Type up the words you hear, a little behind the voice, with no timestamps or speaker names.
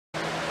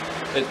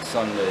It's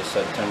Sunday,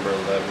 September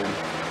 11th,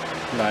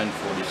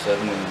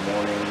 9:47 in the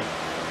morning.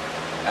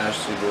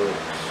 Ashley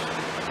works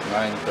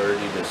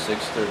 9:30 to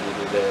 6:30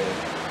 today.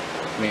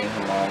 Me and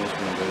her mom's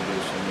gonna go do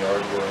some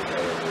yard work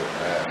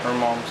at her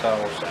mom's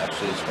house,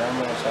 Ashley's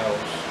grandma's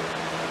house.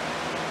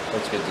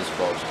 Let's get this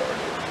vlog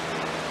started.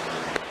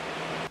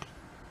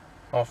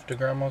 Off to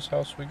grandma's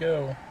house we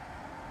go.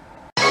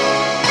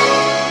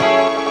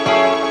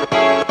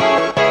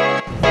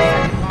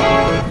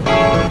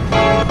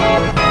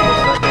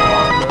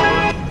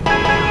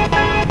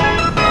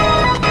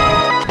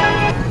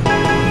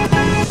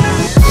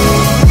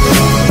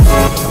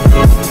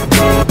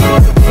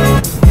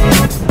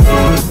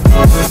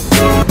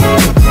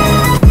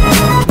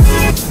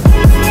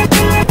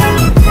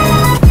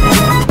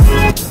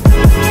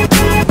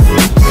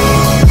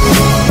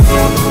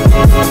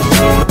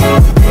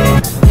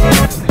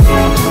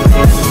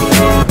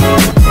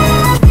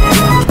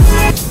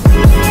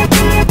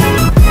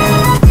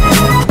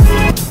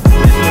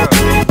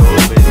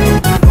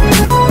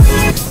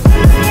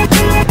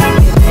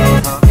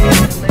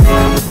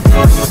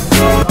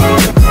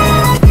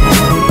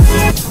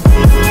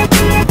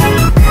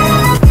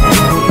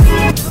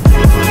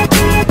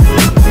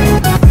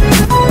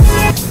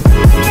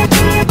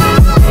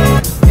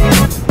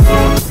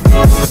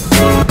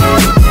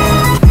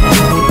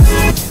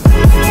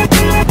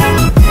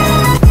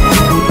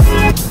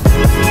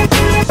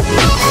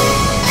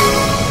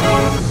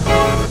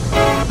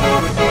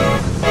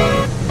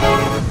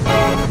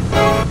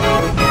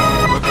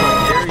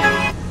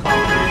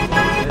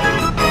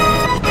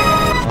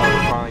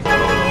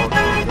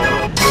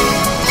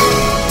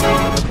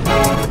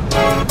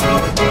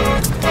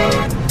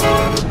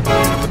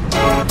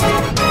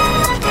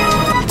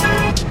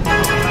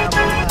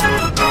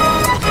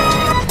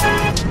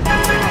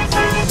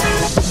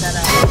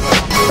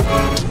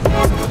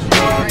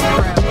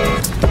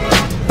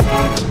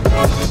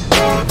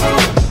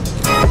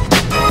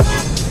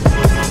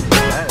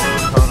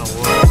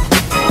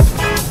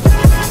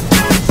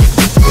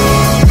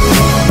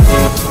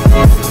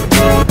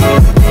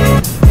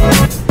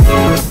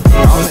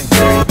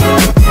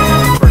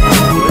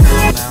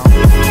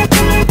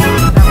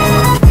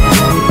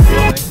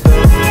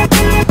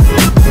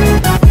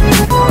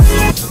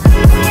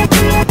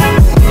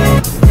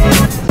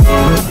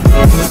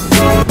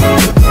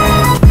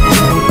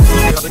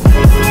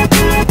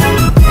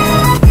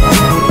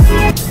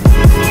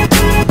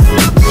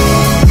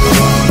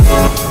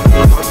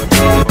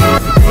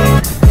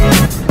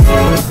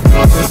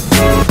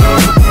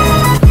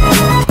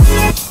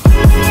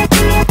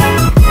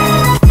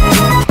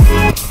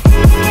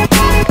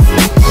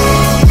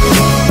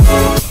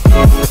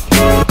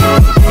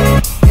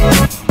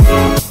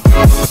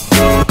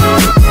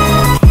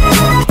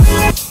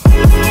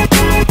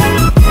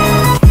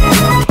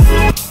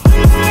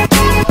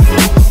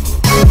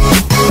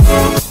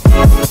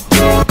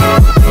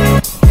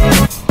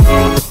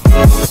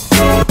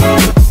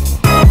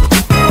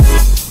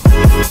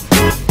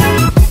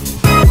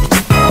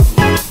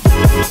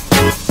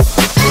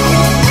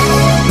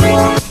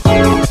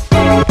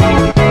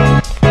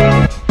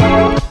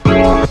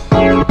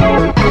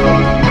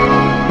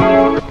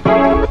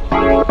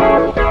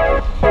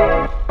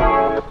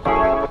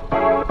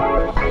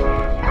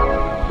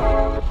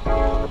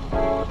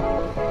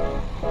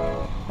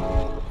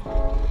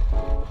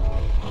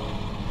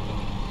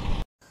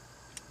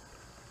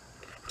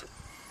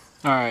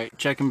 Alright,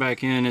 checking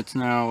back in. It's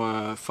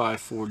now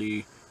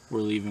 5:40.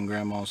 We're leaving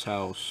grandma's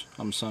house.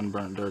 I'm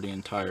sunburnt, dirty,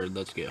 and tired.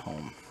 Let's get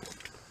home.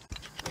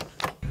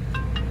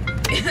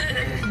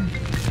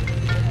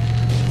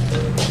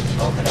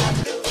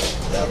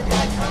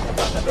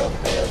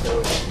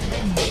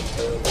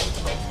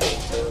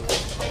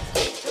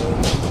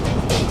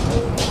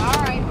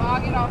 Alright, well,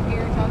 I'll get off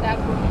here and tell Dad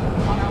we're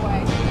on our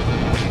way.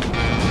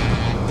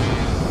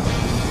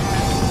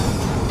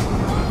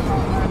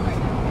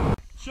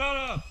 Shut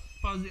up,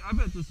 Fuzzy. I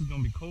bet this is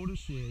gonna be cold as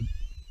shit.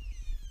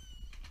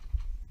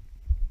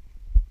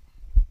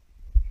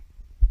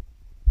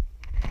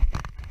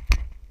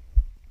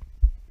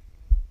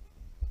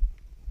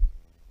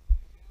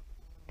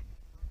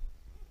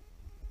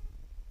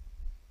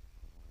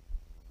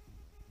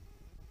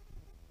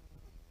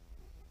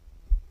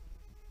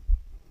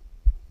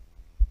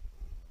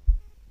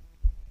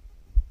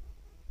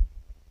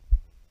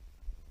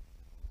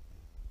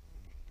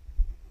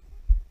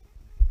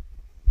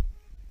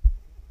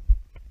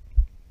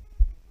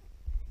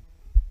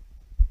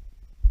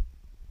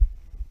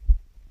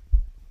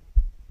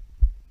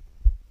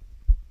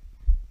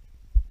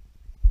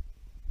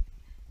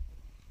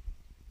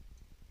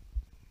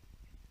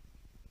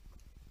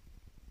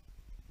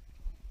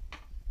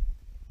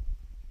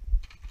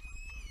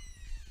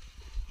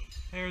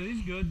 Hey, are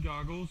these good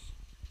goggles?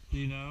 Do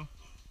you know?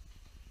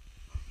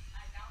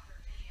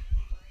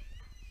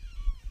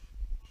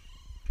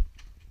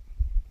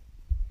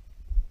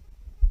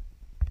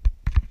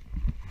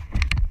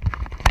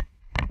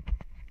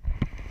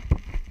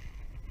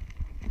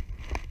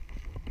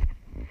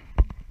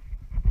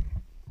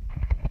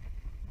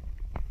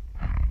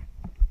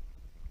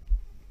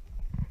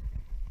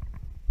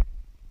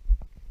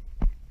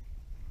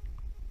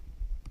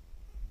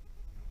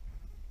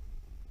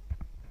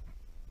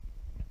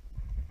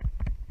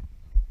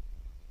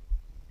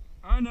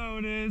 know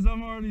it is.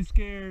 I'm already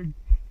scared.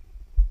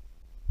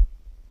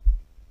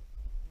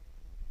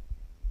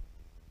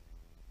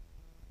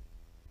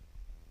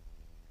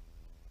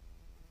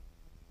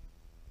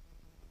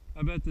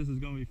 I bet this is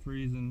gonna be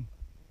freezing.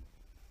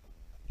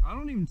 I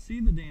don't even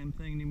see the damn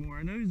thing anymore.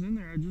 I know he's in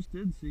there. I just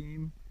did see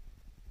him.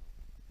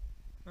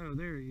 Oh,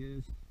 there he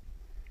is.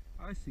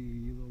 I see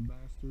you, you little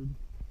bastard.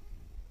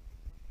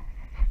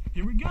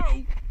 Here we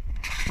go.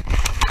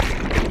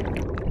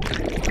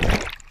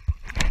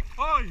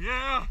 Oh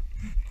yeah.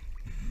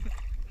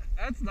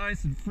 That's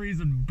nice and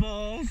freezing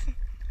balls.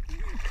 You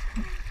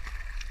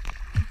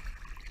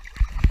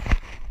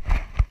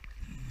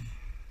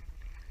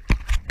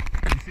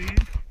see him?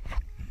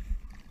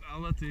 I'll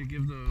let you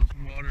give the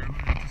water a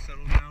minute to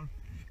settle down.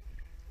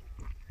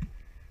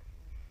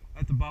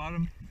 At the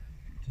bottom,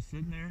 just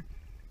sitting there,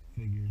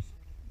 figures.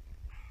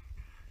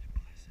 God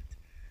bless it.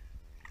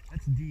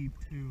 That's deep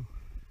too.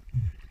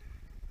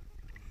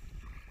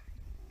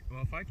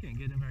 Well, if I can't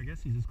get him here, I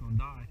guess he's just gonna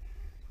die.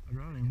 I'd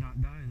rather him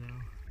not die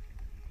though.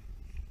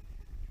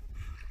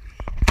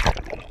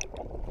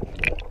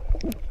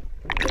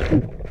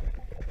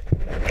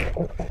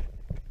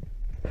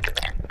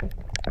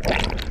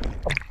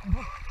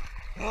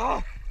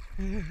 Oh.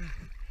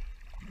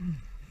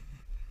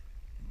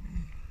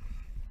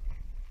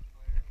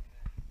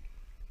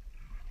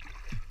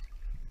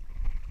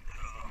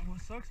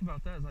 What sucks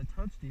about that is I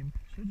touched him.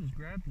 Should have just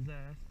grabbed his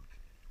ass.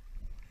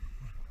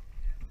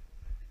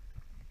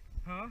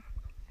 Huh?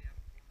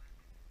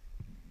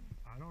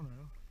 I don't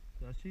know.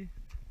 Does she?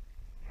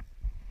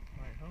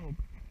 Might hope.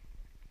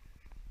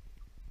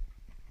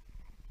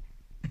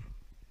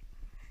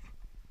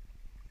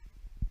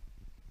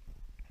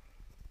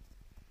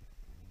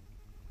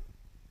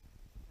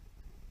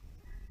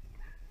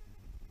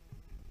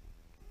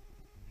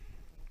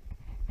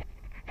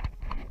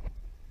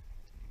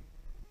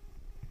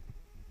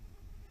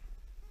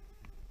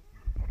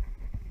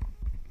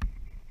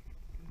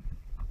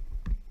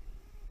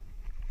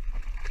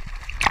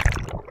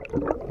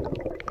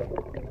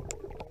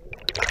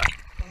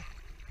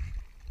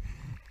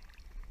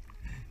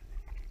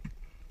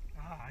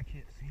 I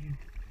can't see him.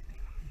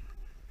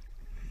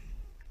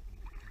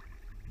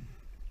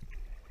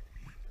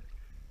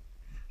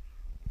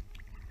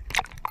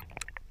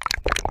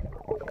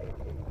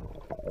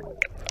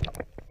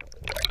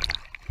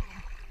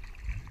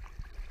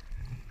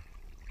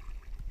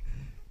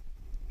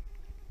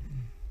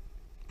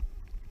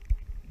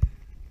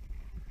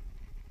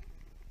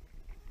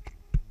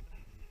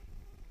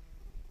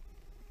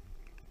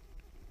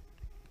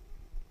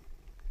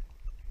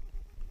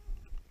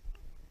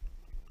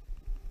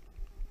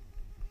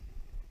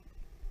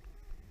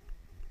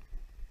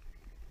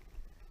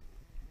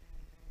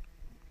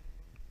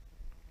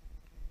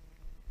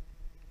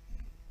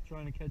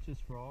 Trying to catch this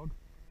frog.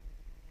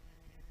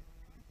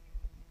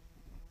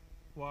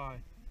 Why?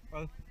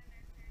 Oh,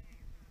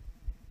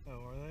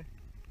 are they?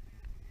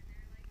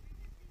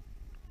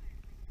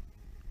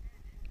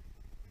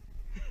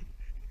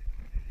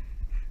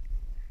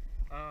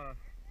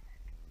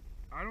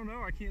 I don't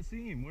know. I can't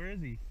see him. Where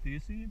is he? Do you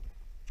see him?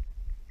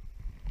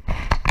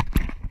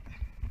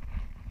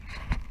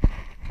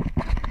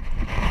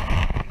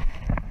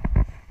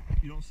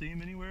 You don't see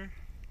him anywhere?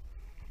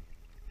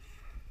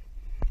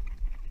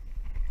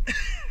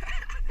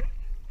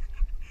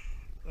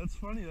 That's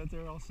funny that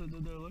they're all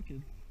sitting there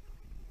looking.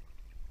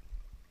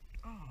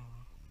 Oh,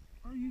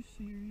 are you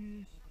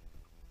serious?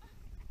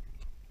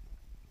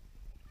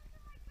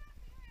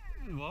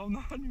 Well,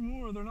 not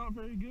anymore. They're not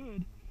very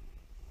good.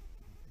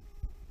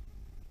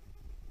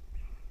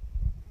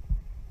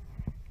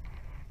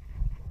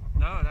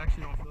 No, it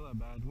actually don't feel that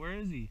bad. Where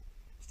is he?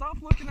 Stop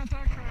looking at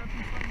that crap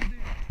you're trying to do.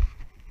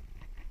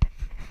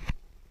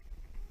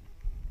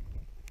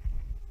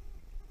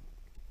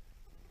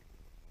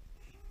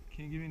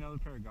 Can you give me another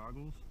pair of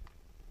goggles?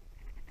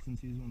 Since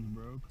these ones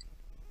broke.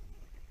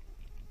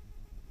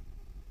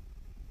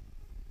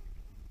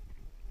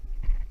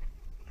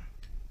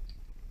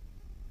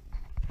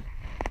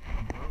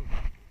 Broke.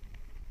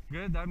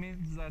 Good, that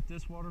means that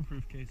this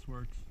waterproof case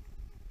works.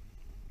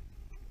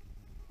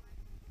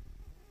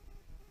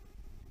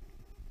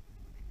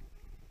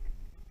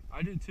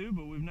 I do too,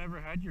 but we've never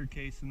had your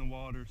case in the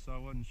water, so I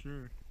wasn't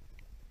sure.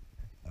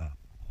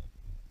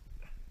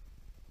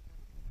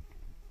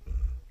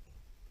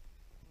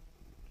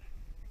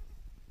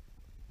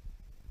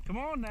 Come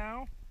on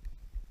now.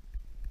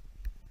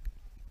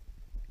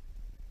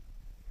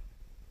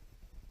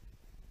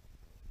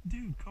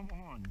 Dude, come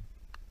on.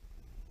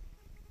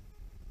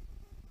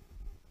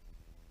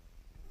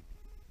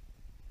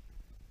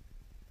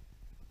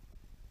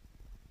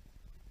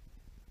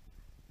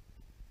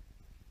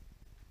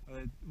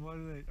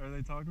 Are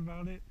they talking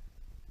about it?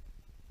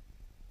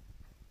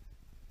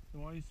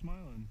 Then why are you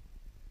smiling?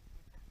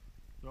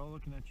 They're all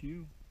looking at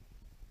you.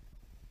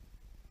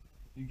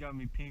 You got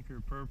me pink or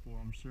purple,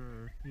 I'm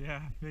sure.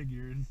 Yeah,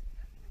 figures.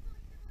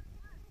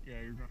 Yeah,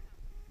 you're going.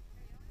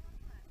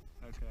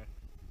 Okay.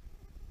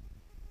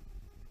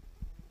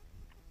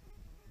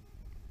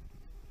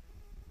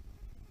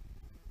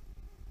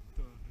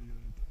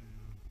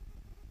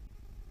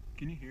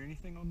 Can you hear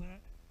anything on that?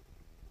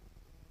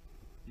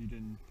 You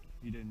didn't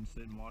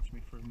sit and watch me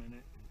for a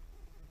minute?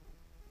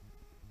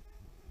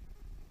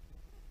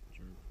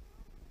 Jerk.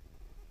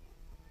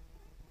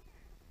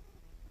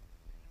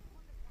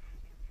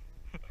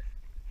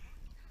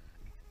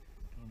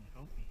 Gonna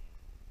help me.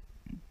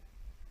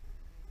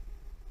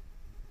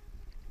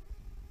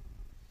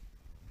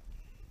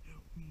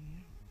 Help me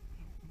out.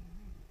 Help me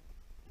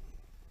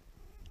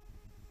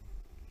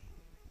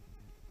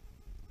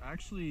out.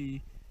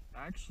 Actually,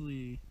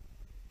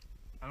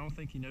 I don't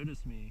think he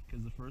noticed me,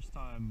 because the first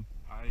time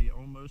I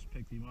almost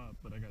picked him up,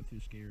 but I got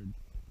too scared.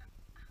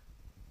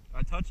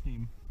 I touched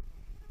him.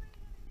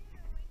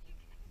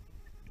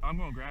 I'm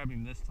gonna grab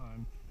him this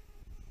time.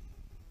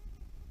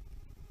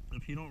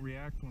 If he don't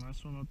react when I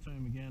swim up to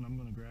him again, I'm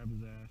gonna grab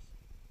his ass.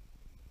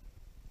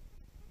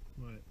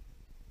 What?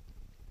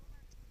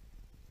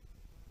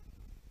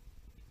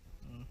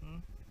 Uh-huh.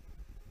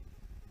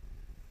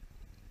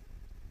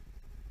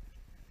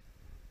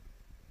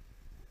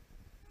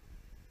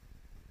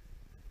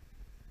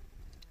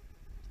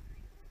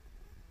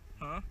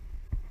 Huh?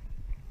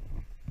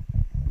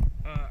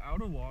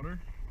 Out of water.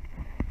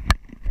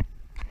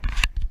 You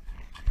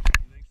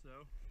think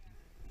so?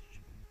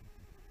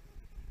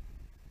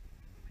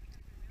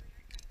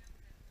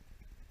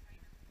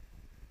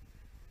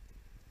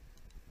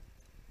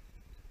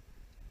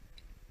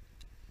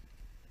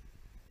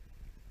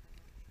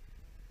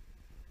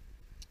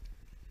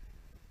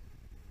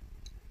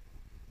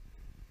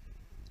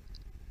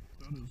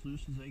 About as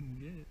loose as they can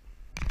get.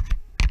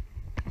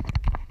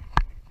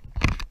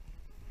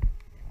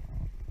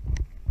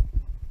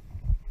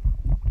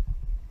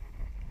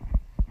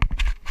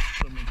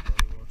 Someone's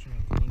probably watching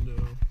out the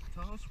window.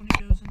 Tell us when he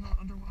goes in the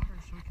underwater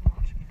so we can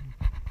watch again.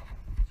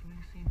 So we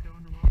can see him go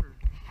underwater.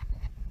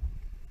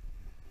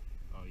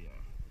 Oh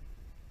yeah.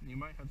 You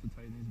might have to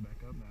tighten these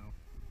back up now.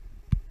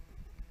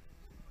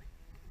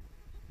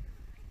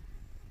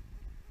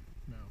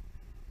 No.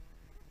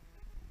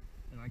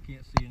 And I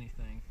can't see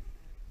anything.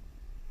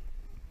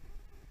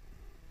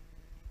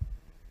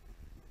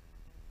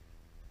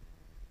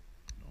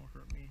 Don't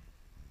hurt me.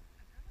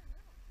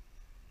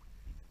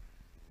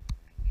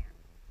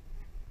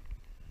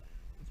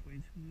 That's way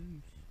too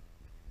loose.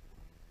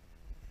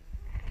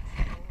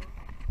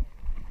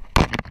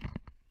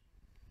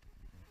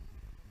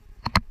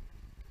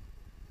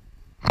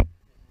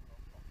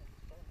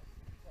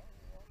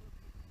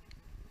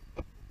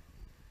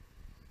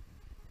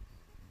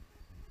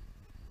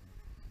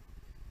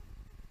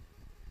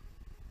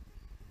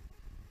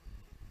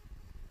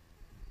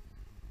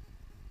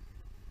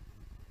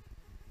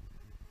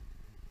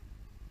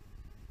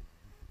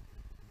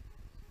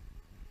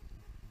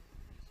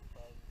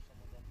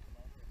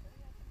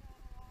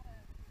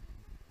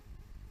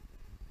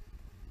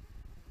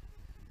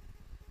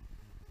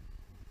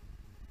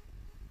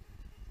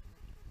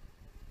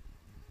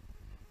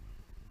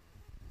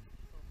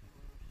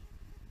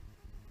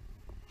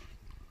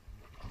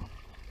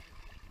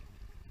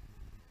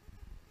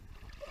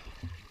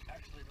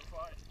 Actually, they're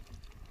fine.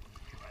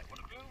 You might want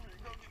to move or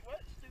you're going to get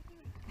wet,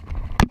 stupid.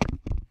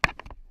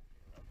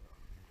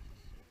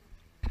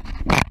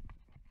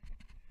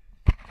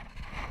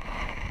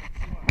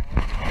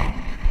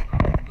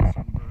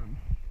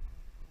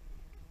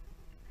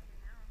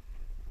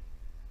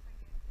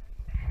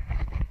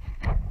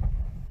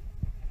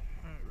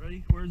 Alright, ready?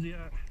 Where's he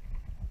at?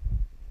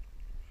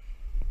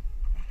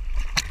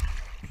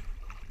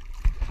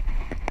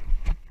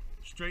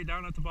 Straight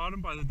down at the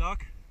bottom by the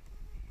duck.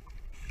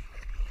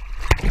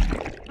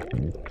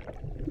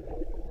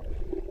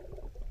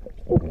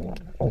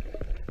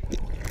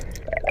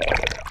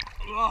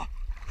 Ugh.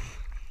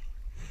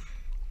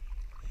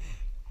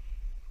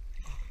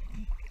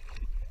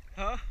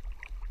 Huh?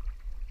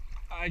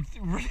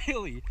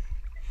 Really?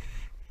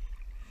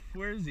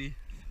 Where is he?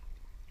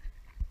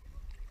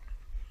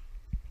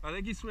 I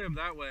think he swam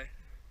that way.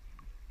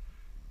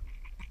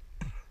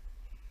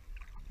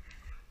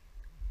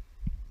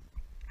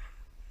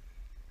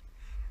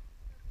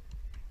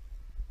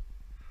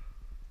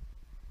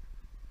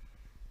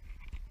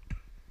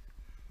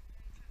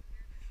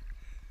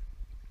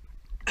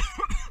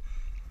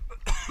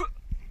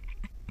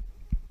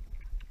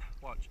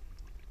 Watch.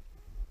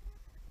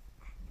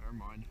 Never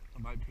mind. I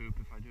might poop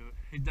if I do it.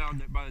 He's down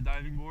there by the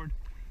diving board.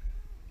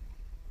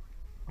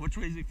 Which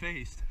way is he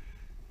faced?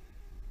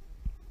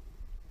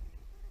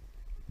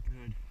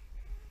 Good.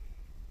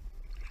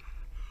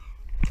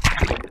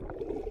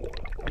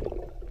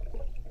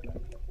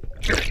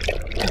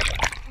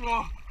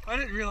 Oh, I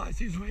didn't realize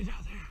he was way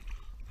down there.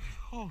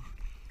 Oh.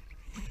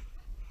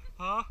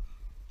 Huh?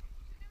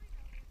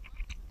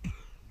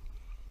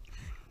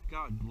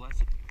 God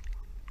bless it.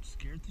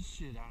 Scared the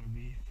shit out of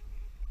me.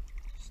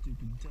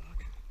 Stupid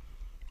duck.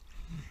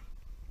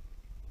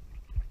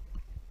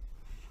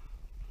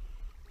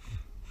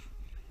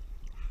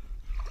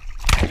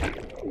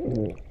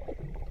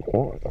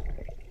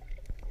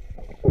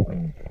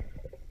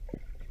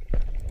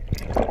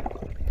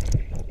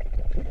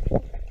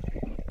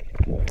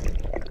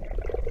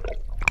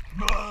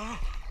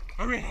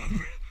 I ran out of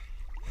breath.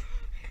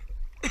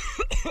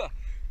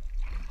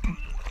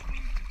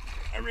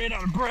 ran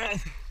out of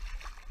breath.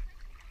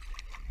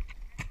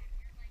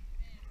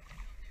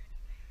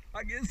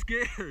 I get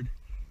scared.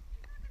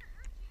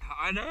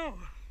 I know.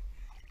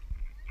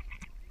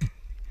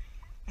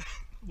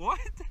 What?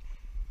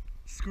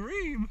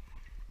 Scream?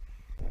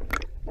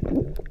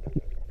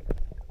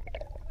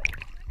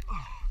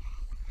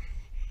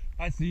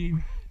 I see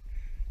him.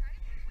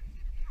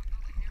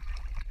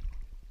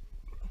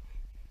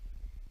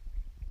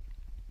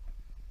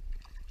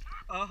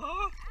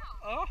 Uh-huh.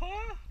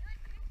 Uh-huh.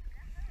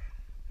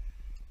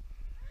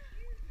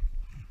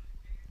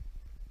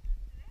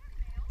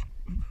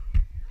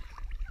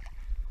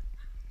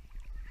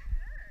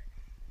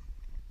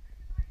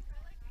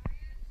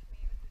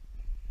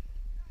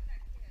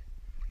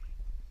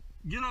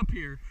 Get up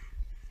here.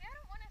 See, I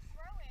don't want to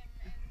throw him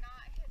and not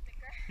hit the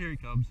ground. Here he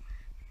comes.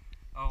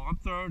 Oh, I'm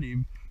throwing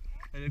him.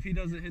 And if he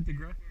doesn't hit the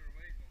ground...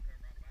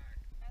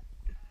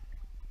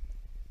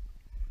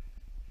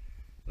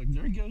 Look,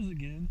 there he goes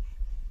again.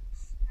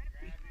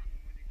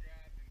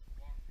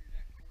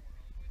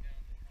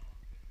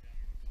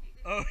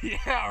 Oh,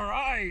 yeah,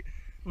 right.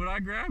 When I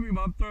grab him,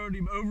 I'm throwing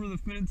him over the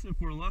fence if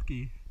we're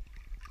lucky.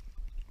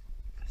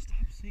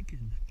 Stop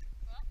sinking.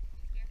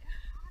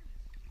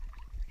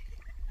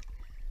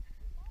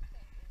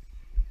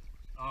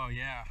 Oh,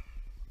 yeah.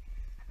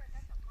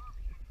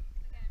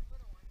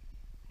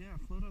 Yeah,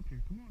 float up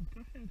here. Come on,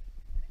 go ahead.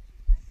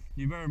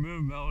 You better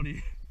move,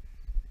 Melody.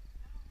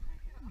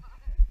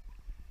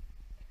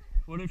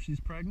 What if she's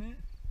pregnant?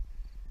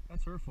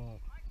 That's her fault.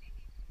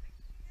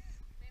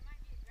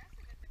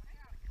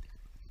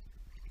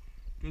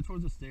 Go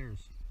towards the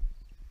stairs.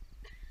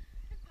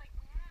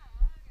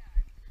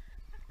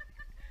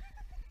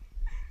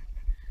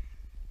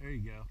 There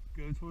you go.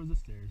 Go towards the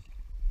stairs.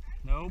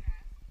 Nope.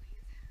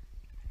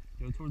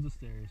 Go towards the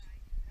stairs.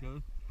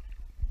 Go.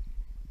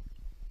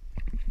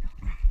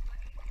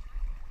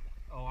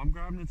 Oh, I'm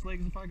grabbing its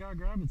legs if I gotta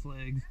grab its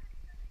legs.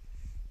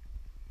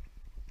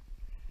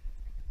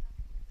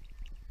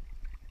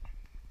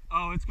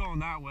 Oh, it's going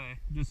that way,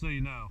 just so you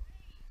know.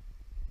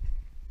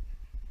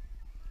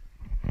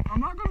 I'm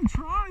not gonna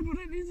try, but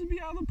it needs to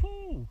be out of the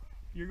pool.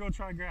 You're gonna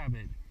try to grab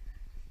it.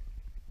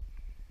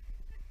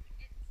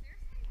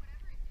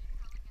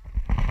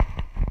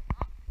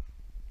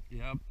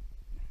 Yep.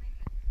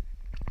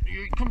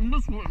 You're coming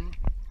this way.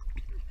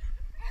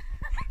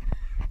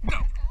 Go.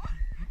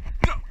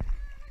 Go.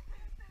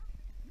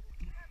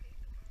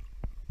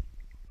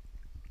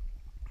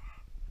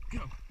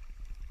 Go.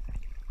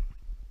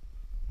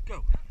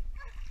 Go.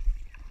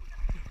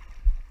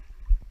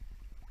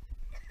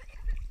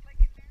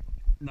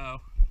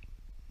 No.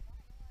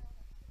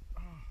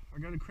 Oh, I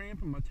got a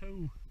cramp in my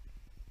toe.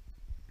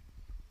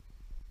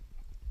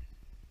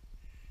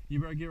 You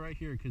better get right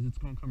here because it's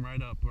going to come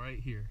right up right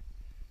here.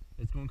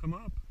 It's going to come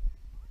up.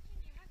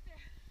 You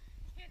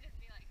can't just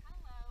be like,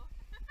 hello.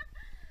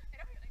 I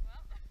don't be like,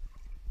 well,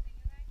 bring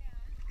it back down.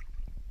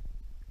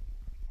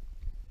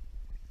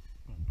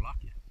 It's going to block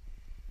you.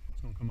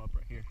 It's going to come up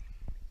right here.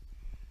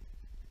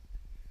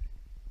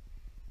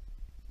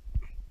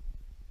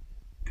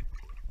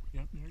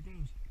 Yep, there it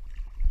goes.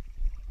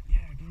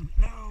 Yeah, go.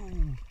 No!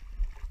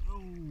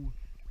 No!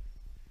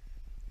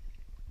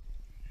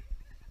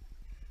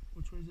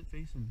 Which way is it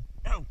facing?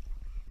 No!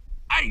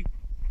 Hey!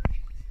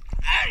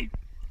 Hey!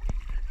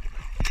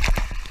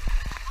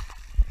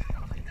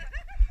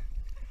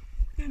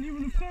 Didn't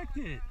even affect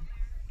it.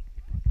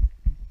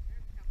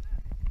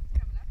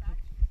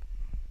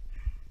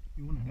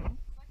 You want to go?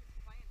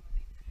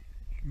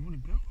 You want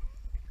to go?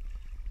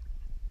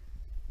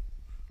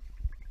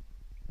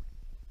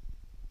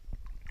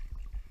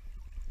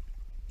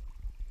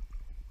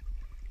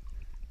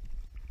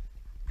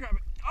 Grab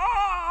it.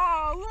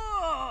 Oh,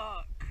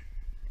 look!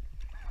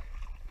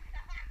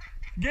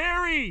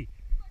 Gary!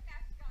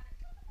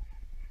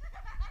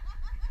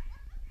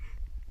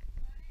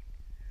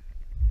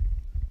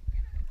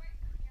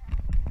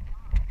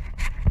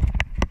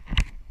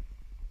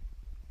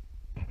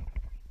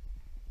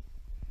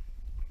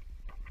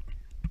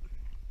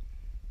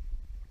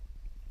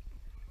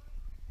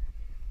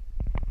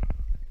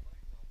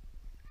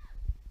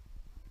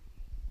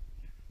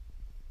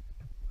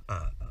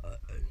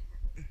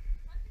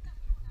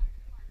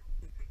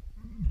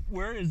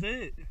 Where is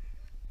it?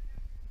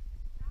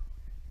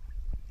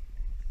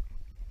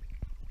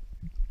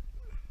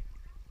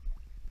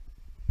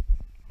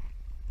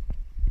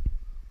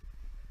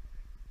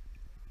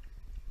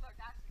 Look,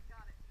 Ashley's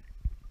got it.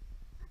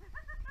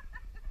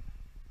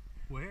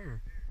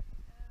 Where?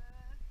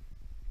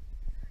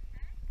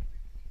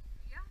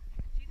 Yeah,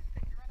 she just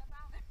picked it right up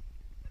out there.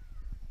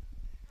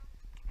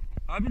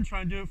 I've been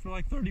trying to do it for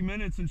like 30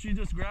 minutes and she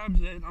just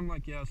grabs it and I'm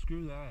like, yeah,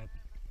 screw that.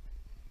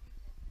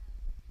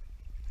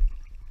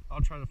 I'll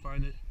try to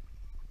find it.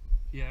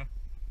 Yeah.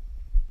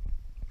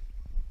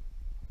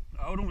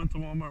 I would have went to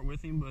Walmart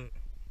with him, but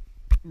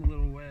I'm a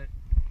little wet.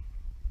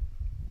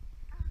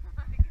 Oh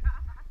my god.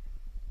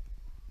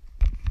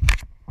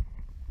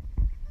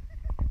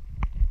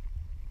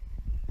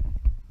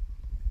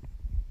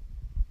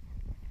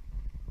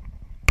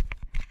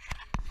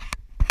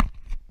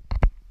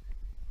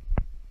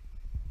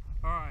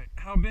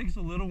 How big's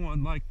the little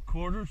one? Like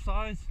quarter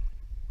size?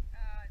 A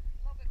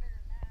little bit bigger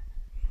than that.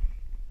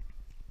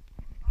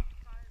 Off the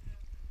side of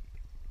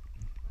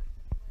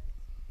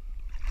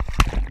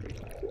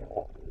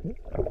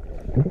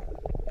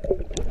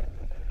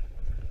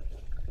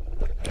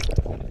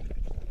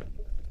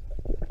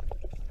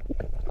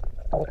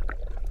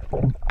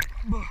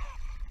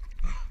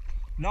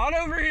the Not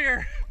over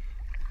here.